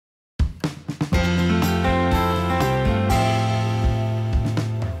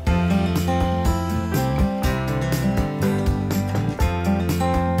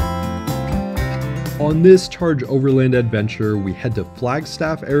On this Charge Overland adventure, we head to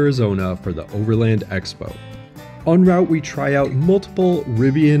Flagstaff, Arizona for the Overland Expo. En route, we try out multiple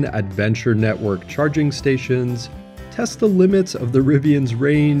Rivian Adventure Network charging stations, test the limits of the Rivian's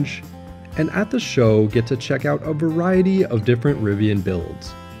range, and at the show get to check out a variety of different Rivian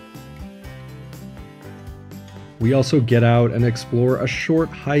builds. We also get out and explore a short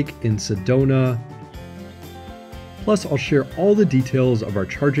hike in Sedona. Plus, I'll share all the details of our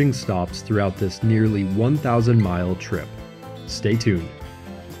charging stops throughout this nearly 1,000-mile trip. Stay tuned.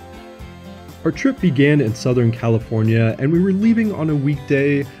 Our trip began in Southern California, and we were leaving on a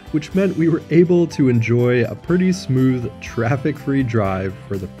weekday, which meant we were able to enjoy a pretty smooth, traffic-free drive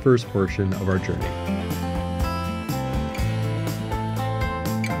for the first portion of our journey.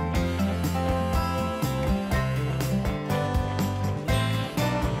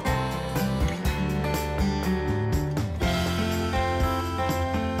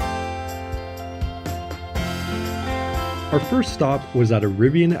 Our first stop was at a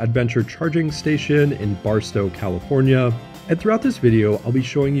Rivian Adventure charging station in Barstow, California, and throughout this video I'll be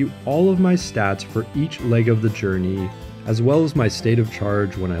showing you all of my stats for each leg of the journey, as well as my state of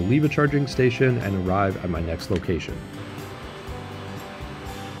charge when I leave a charging station and arrive at my next location.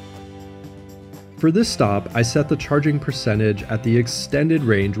 For this stop, I set the charging percentage at the extended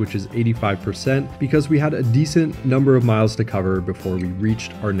range, which is 85%, because we had a decent number of miles to cover before we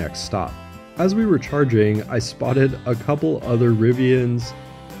reached our next stop. As we were charging, I spotted a couple other Rivians,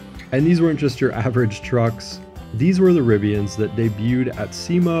 and these weren't just your average trucks. These were the Rivians that debuted at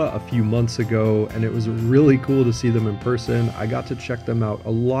SEMA a few months ago, and it was really cool to see them in person. I got to check them out a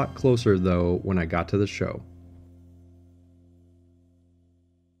lot closer though when I got to the show.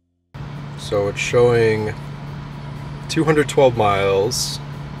 So it's showing 212 miles,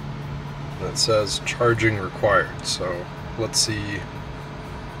 and it says charging required. So let's see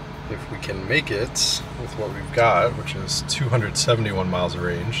if we can make it with what we've got, which is 271 miles of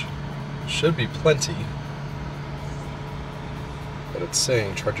range. Should be plenty, but it's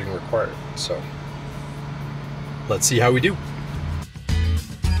saying charging required, so let's see how we do.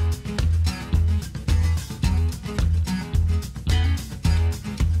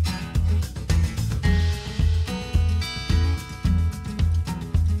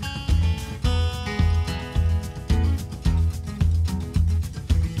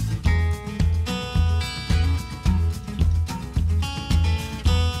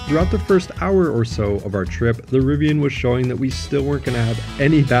 Throughout the first hour or so of our trip, the Rivian was showing that we still weren't going to have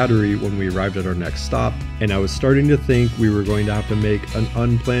any battery when we arrived at our next stop, and I was starting to think we were going to have to make an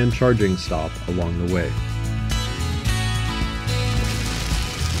unplanned charging stop along the way.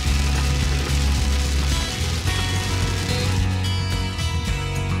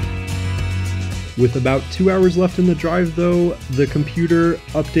 With about 2 hours left in the drive though, the computer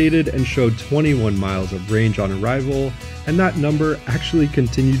updated and showed 21 miles of range on arrival, and that number actually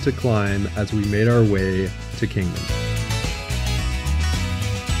continued to climb as we made our way to Kingman.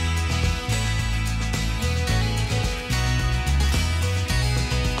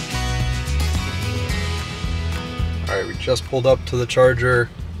 Alright, we just pulled up to the charger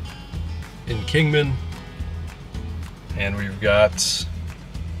in Kingman, and we've got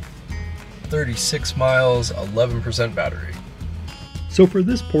 36 miles, 11% battery. So for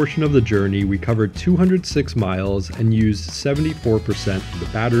this portion of the journey, we covered 206 miles and used 74% of the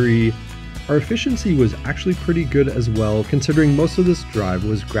battery. Our efficiency was actually pretty good as well, considering most of this drive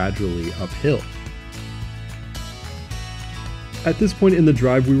was gradually uphill. At this point in the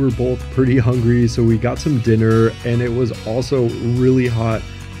drive, we were both pretty hungry, so we got some dinner, and it was also really hot.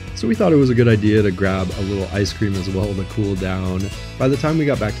 So we thought it was a good idea to grab a little ice cream as well to cool down. By the time we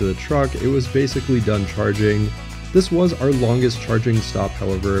got back to the truck, it was basically done charging. This was our longest charging stop,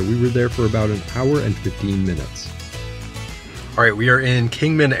 however. We were there for about an hour and 15 minutes. All right, we are in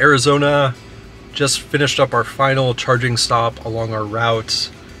Kingman, Arizona. Just finished up our final charging stop along our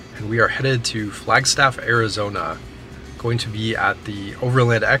route, and we are headed to Flagstaff, Arizona. Going to be at the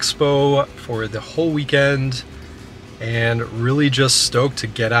Overland Expo for the whole weekend, and really just stoked to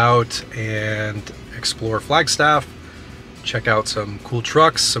get out and explore Flagstaff, check out some cool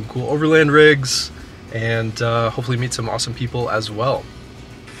trucks, some cool overland rigs, and hopefully meet some awesome people as well.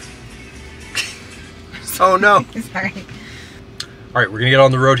 Oh no! Sorry. All right, we're gonna get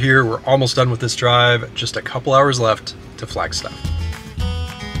on the road here. We're almost done with this drive. Just a couple hours left to Flagstaff.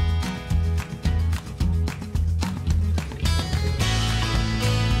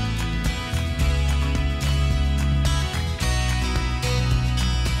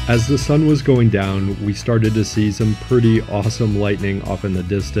 As the sun was going down, we started to see some pretty awesome lightning off in the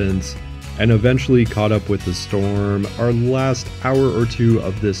distance, and eventually caught up with the storm. Our last hour or two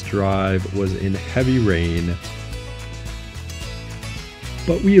of this drive was in heavy rain,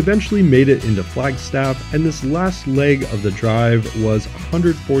 but we eventually made it into Flagstaff, and this last leg of the drive was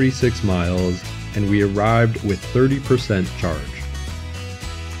 146 miles, and we arrived with 30% charge.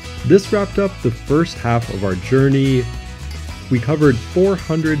 This wrapped up the first half of our journey. We covered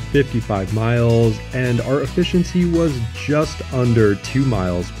 455 miles, and our efficiency was just under 2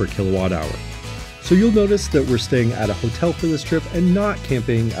 miles per kilowatt hour. So you'll notice that we're staying at a hotel for this trip and not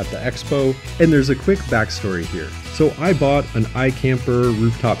camping at the expo, and there's a quick backstory here. So I bought an iCamper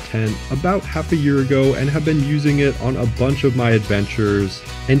rooftop tent about half a year ago and have been using it on a bunch of my adventures,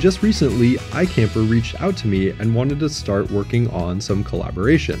 and just recently iCamper reached out to me and wanted to start working on some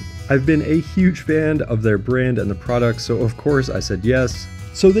collaboration. I've been a huge fan of their brand and the product, so of course I said yes.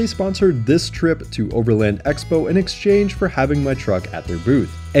 So they sponsored this trip to Overland Expo in exchange for having my truck at their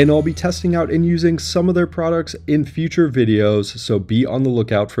booth. And I'll be testing out and using some of their products in future videos, so be on the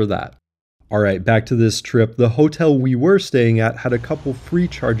lookout for that. Alright, back to this trip. The hotel we were staying at had a couple free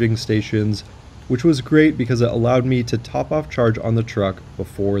charging stations, which was great because it allowed me to top off charge on the truck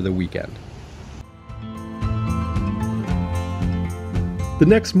before the weekend. The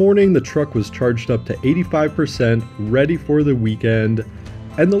next morning, the truck was charged up to 85%, ready for the weekend,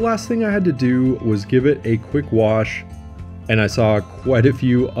 and the last thing I had to do was give it a quick wash, and I saw quite a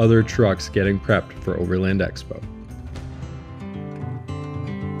few other trucks getting prepped for Overland Expo.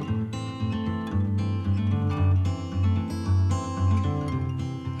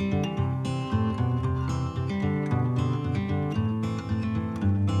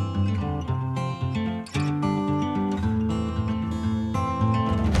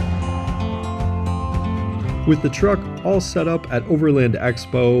 With the truck all set up at Overland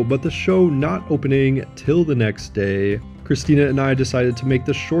Expo, but the show not opening till the next day, Christina and I decided to make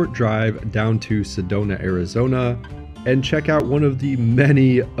the short drive down to Sedona, Arizona, and check out one of the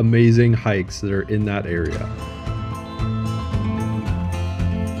many amazing hikes that are in that area.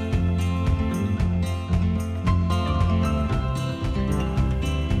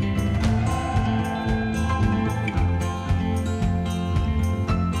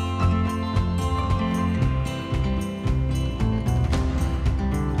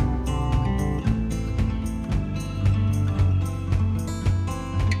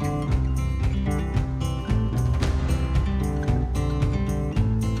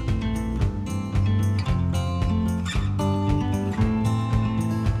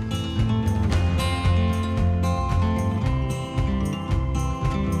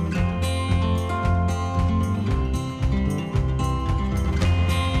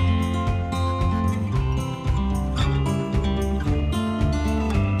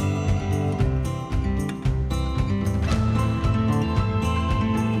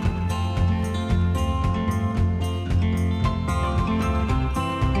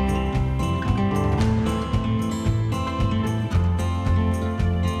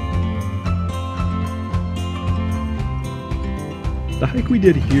 The hike we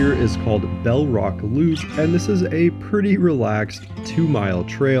did here is called Bell Rock Loop, and this is a pretty relaxed 2-mile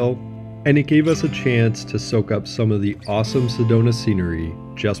trail, and it gave us a chance to soak up some of the awesome Sedona scenery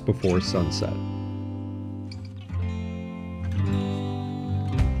just before sunset.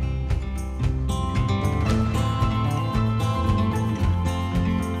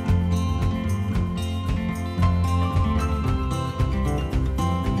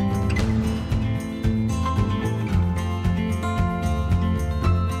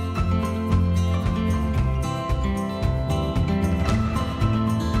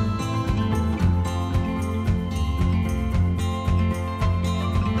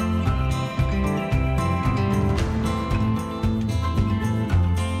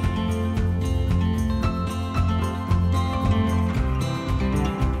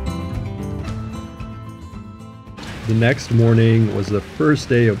 The next morning was the first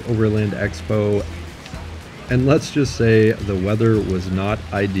day of Overland Expo, and let's just say the weather was not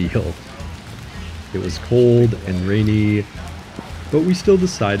ideal. It was cold and rainy, but we still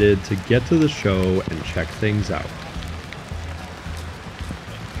decided to get to the show and check things out.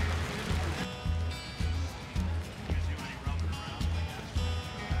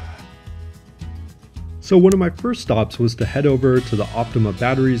 So one of my first stops was to head over to the Optima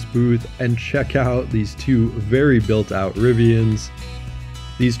Batteries booth and check out these two very built out Rivians.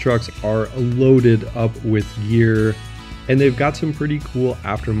 These trucks are loaded up with gear, and they've got some pretty cool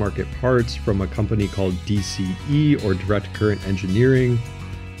aftermarket parts from a company called DCE, or Direct Current Engineering.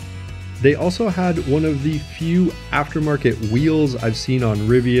 They also had one of the few aftermarket wheels I've seen on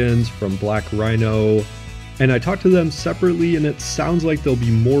Rivians from Black Rhino, And I talked to them separately, and it sounds like there'll be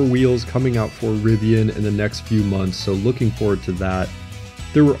more wheels coming out for Rivian in the next few months, so looking forward to that.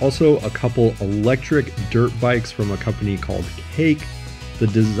 There were also a couple electric dirt bikes from a company called Cake. The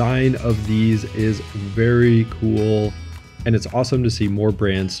design of these is very cool, and it's awesome to see more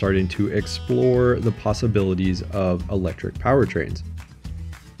brands starting to explore the possibilities of electric powertrains.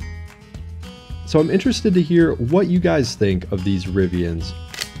 So I'm interested to hear what you guys think of these Rivians.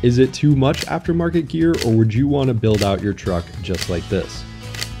 Is it too much aftermarket gear, or would you want to build out your truck just like this?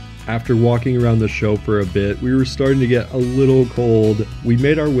 After walking around the show for a bit, we were starting to get a little cold. We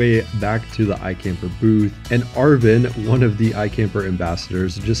made our way back to the iCamper booth, and Arvin, one of the iCamper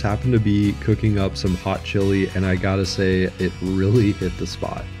ambassadors, just happened to be cooking up some hot chili, and I gotta say, it really hit the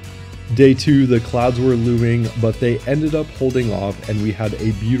spot. Day 2, the clouds were looming, but they ended up holding off, and we had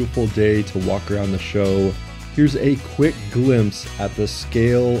a beautiful day to walk around the show. Here's a quick glimpse at the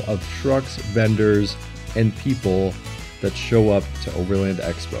scale of trucks, vendors, and people that show up to Overland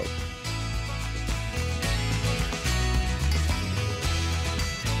Expo.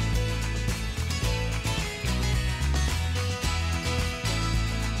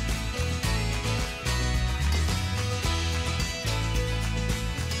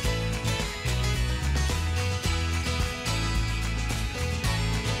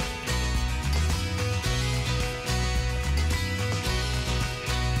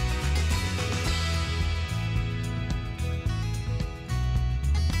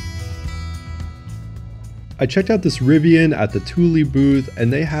 I checked out this Rivian at the Thule booth,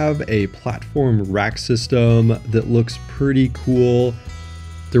 and they have a platform rack system that looks pretty cool.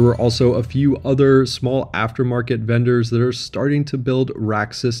 There were also a few other small aftermarket vendors that are starting to build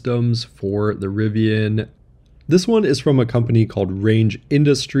rack systems for the Rivian. This one is from a company called Range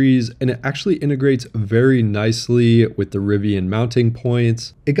Industries, and it actually integrates very nicely with the Rivian mounting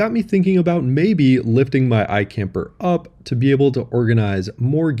points. It got me thinking about maybe lifting my iCamper up to be able to organize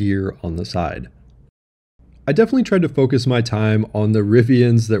more gear on the side. I definitely tried to focus my time on the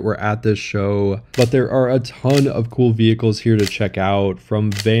Rivians that were at this show, but there are a ton of cool vehicles here to check out,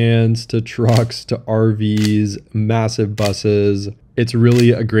 from vans to trucks to RVs, massive buses. It's really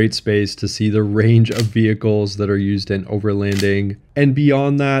a great space to see the range of vehicles that are used in overlanding. And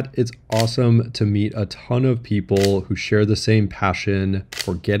beyond that, it's awesome to meet a ton of people who share the same passion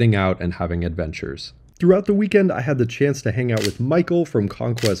for getting out and having adventures. Throughout the weekend, I had the chance to hang out with Michael from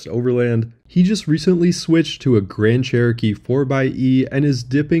Conquest Overland. He just recently switched to a Grand Cherokee 4xe and is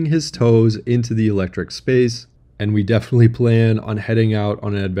dipping his toes into the electric space, and we definitely plan on heading out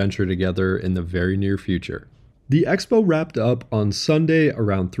on an adventure together in the very near future. The expo wrapped up on Sunday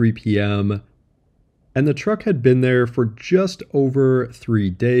around 3 p.m., and the truck had been there for just over 3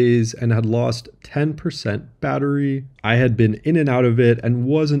 days and had lost 10% battery. I had been in and out of it and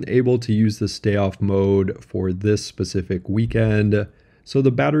wasn't able to use the stay off mode for this specific weekend, so the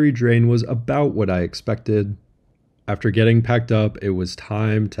battery drain was about what I expected. After getting packed up, it was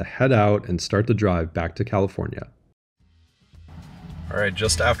time to head out and start the drive back to California. All right,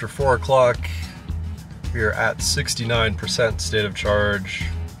 just after 4 o'clock, we are at 69% state of charge.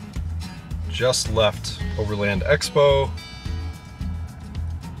 Just left Overland Expo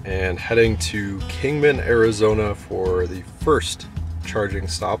and heading to Kingman, Arizona for the first charging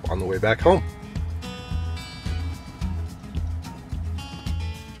stop on the way back home.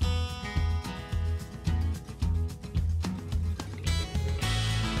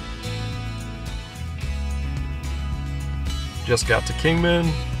 Just got to Kingman.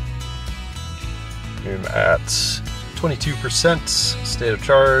 I'm at 22% state of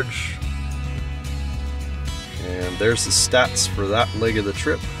charge. And there's the stats for that leg of the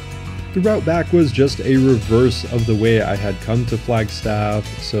trip. The route back was just a reverse of the way I had come to Flagstaff.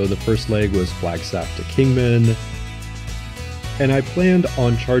 So the first leg was Flagstaff to Kingman. And I planned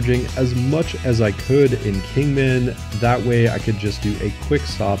on charging as much as I could in Kingman. That way I could just do a quick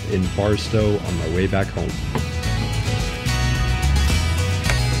stop in Barstow on my way back home.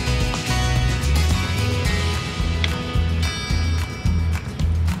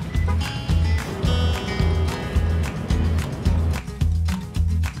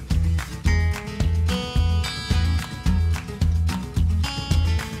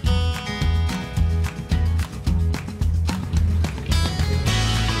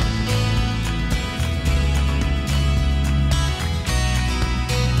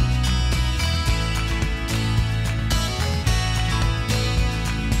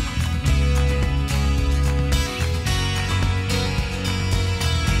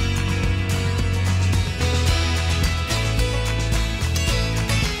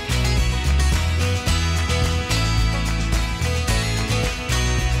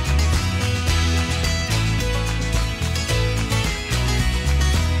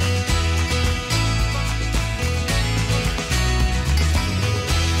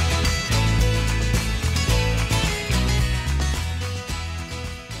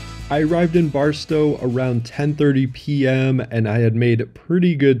 I arrived in Barstow around 10:30 p.m. and I had made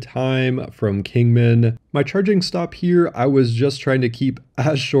pretty good time from Kingman. My charging stop here, I was just trying to keep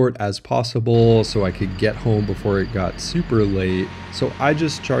as short as possible so I could get home before it got super late. So I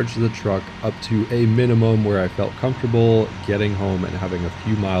just charged the truck up to a minimum where I felt comfortable getting home and having a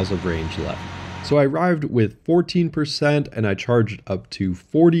few miles of range left. So I arrived with 14% and I charged up to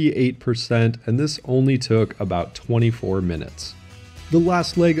 48%, and this only took about 24 minutes. The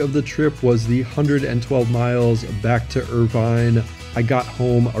last leg of the trip was the 112 miles back to Irvine. I got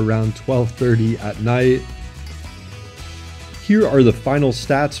home around 12:30 at night. Here are the final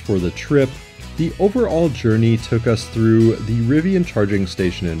stats for the trip. The overall journey took us through the Rivian charging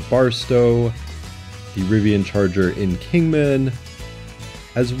station in Barstow, the Rivian charger in Kingman,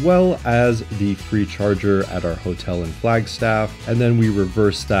 as well as the free charger at our hotel in Flagstaff, and then we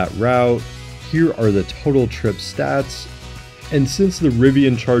reversed that route. Here are the total trip stats. And since the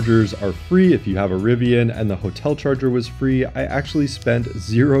Rivian chargers are free if you have a Rivian and the hotel charger was free, I actually spent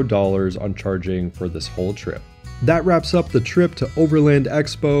 $0 on charging for this whole trip. That wraps up the trip to Overland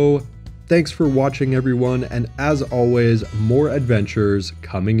Expo. Thanks for watching, everyone, and as always, more adventures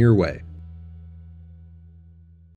coming your way.